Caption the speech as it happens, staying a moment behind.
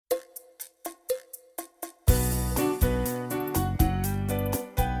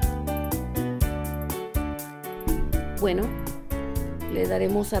Bueno, le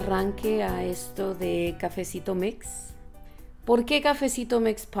daremos arranque a esto de Cafecito Mix. ¿Por qué Cafecito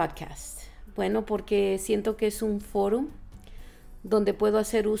Mix Podcast? Bueno, porque siento que es un foro donde puedo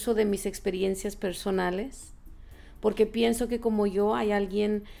hacer uso de mis experiencias personales, porque pienso que como yo hay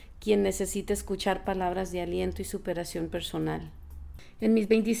alguien quien necesita escuchar palabras de aliento y superación personal. En mis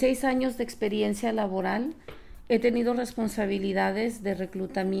 26 años de experiencia laboral he tenido responsabilidades de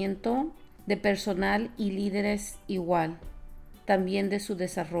reclutamiento de personal y líderes igual, también de su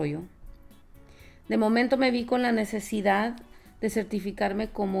desarrollo. De momento me vi con la necesidad de certificarme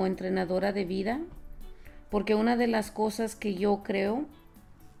como entrenadora de vida, porque una de las cosas que yo creo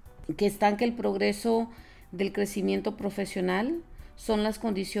que estanca el progreso del crecimiento profesional son las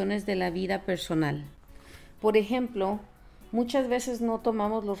condiciones de la vida personal. Por ejemplo, muchas veces no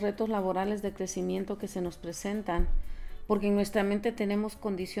tomamos los retos laborales de crecimiento que se nos presentan, porque en nuestra mente tenemos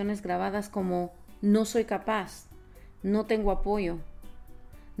condiciones grabadas como no soy capaz, no tengo apoyo,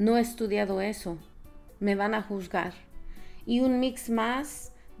 no he estudiado eso, me van a juzgar, y un mix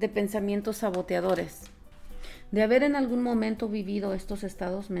más de pensamientos saboteadores. De haber en algún momento vivido estos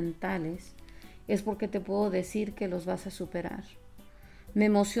estados mentales, es porque te puedo decir que los vas a superar. Me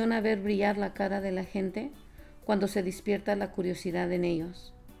emociona ver brillar la cara de la gente cuando se despierta la curiosidad en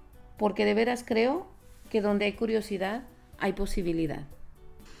ellos, porque de veras creo que donde hay curiosidad hay posibilidad.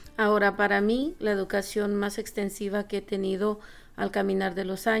 Ahora, para mí, la educación más extensiva que he tenido al caminar de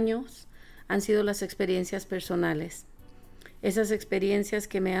los años han sido las experiencias personales. Esas experiencias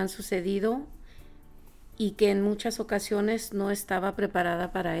que me han sucedido y que en muchas ocasiones no estaba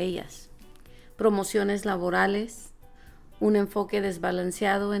preparada para ellas. Promociones laborales, un enfoque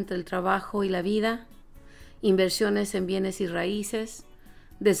desbalanceado entre el trabajo y la vida, inversiones en bienes y raíces,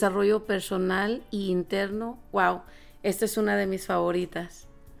 desarrollo personal y interno. ¡Wow! Esta es una de mis favoritas.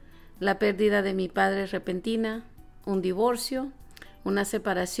 La pérdida de mi padre repentina, un divorcio, una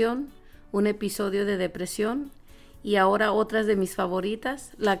separación, un episodio de depresión y ahora otras de mis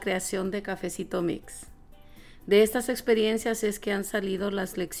favoritas, la creación de Cafecito Mix. De estas experiencias es que han salido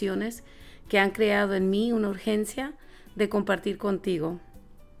las lecciones que han creado en mí una urgencia de compartir contigo,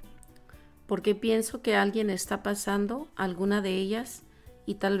 porque pienso que alguien está pasando alguna de ellas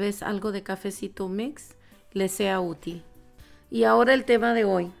y tal vez algo de Cafecito Mix le sea útil. Y ahora el tema de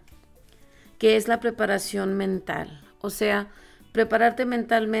hoy, que es la preparación mental, o sea, prepararte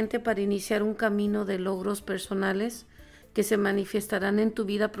mentalmente para iniciar un camino de logros personales que se manifestarán en tu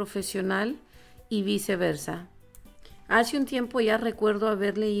vida profesional y viceversa. Hace un tiempo ya recuerdo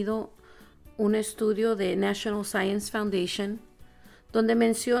haber leído un estudio de National Science Foundation donde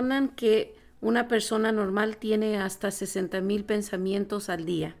mencionan que una persona normal tiene hasta 60,000 pensamientos al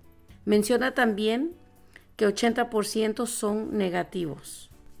día. Menciona también que 80% son negativos.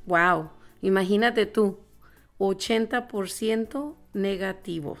 ¡Wow! Imagínate tú, 80%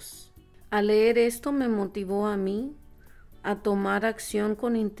 negativos. Al leer esto me motivó a mí a tomar acción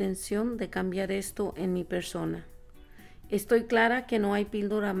con intención de cambiar esto en mi persona. Estoy clara que no hay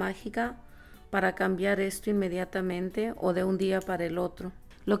píldora mágica para cambiar esto inmediatamente o de un día para el otro.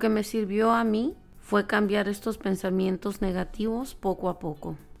 Lo que me sirvió a mí fue cambiar estos pensamientos negativos poco a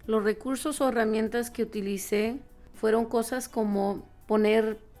poco. Los recursos o herramientas que utilicé fueron cosas como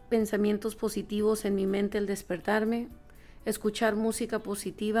poner pensamientos positivos en mi mente al despertarme, escuchar música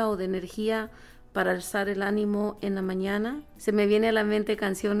positiva o de energía para alzar el ánimo en la mañana. Se me viene a la mente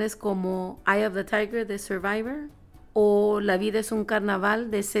canciones como Eye of the Tiger de Survivor o La vida es un carnaval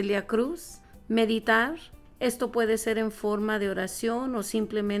de Celia Cruz. Meditar, esto puede ser en forma de oración o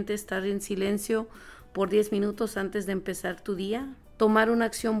simplemente estar en silencio por 10 minutos antes de empezar tu día. Tomar una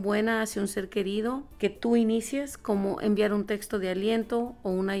acción buena hacia un ser querido que tú inicies, como enviar un texto de aliento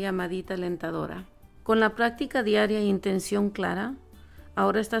o una llamadita alentadora. Con la práctica diaria e intención clara,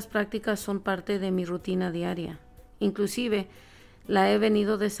 ahora estas prácticas son parte de mi rutina diaria. Inclusive la he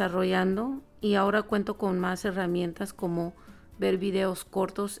venido desarrollando y ahora cuento con más herramientas como ver videos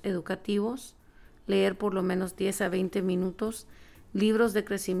cortos educativos, leer por lo menos 10 a 20 minutos, libros de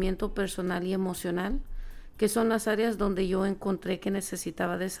crecimiento personal y emocional, que son las áreas donde yo encontré que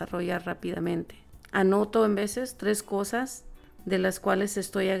necesitaba desarrollar rápidamente. Anoto en veces 3 cosas de las cuales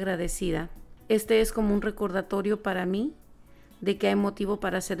estoy agradecida. Este es como un recordatorio para mí de que hay motivo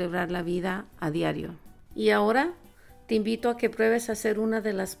para celebrar la vida a diario. Y ahora te invito a que pruebes a hacer una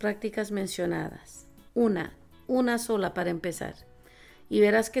de las prácticas mencionadas. Una sola para empezar. Y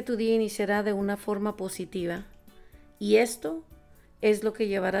verás que tu día iniciará de una forma positiva. Y esto es lo que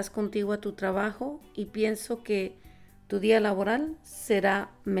llevarás contigo a tu trabajo y pienso que tu día laboral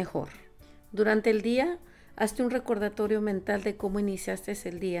será mejor. Durante el día, hazte un recordatorio mental de cómo iniciaste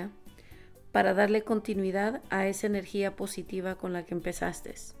el día para darle continuidad a esa energía positiva con la que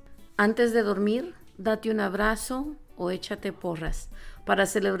empezaste. Antes de dormir, date un abrazo o échate porras para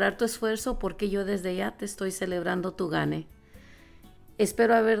celebrar tu esfuerzo, porque yo desde ya te estoy celebrando tu gane.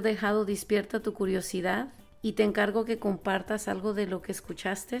 Espero haber dejado despierta tu curiosidad y te encargo que compartas algo de lo que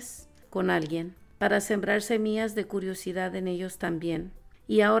escuchaste con alguien para sembrar semillas de curiosidad en ellos también.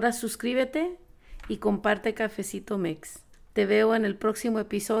 Y ahora suscríbete y comparte Cafecito Mix. Te veo en el próximo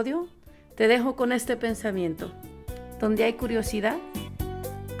episodio. Te dejo con este pensamiento: donde hay curiosidad,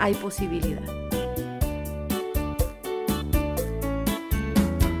 hay posibilidad.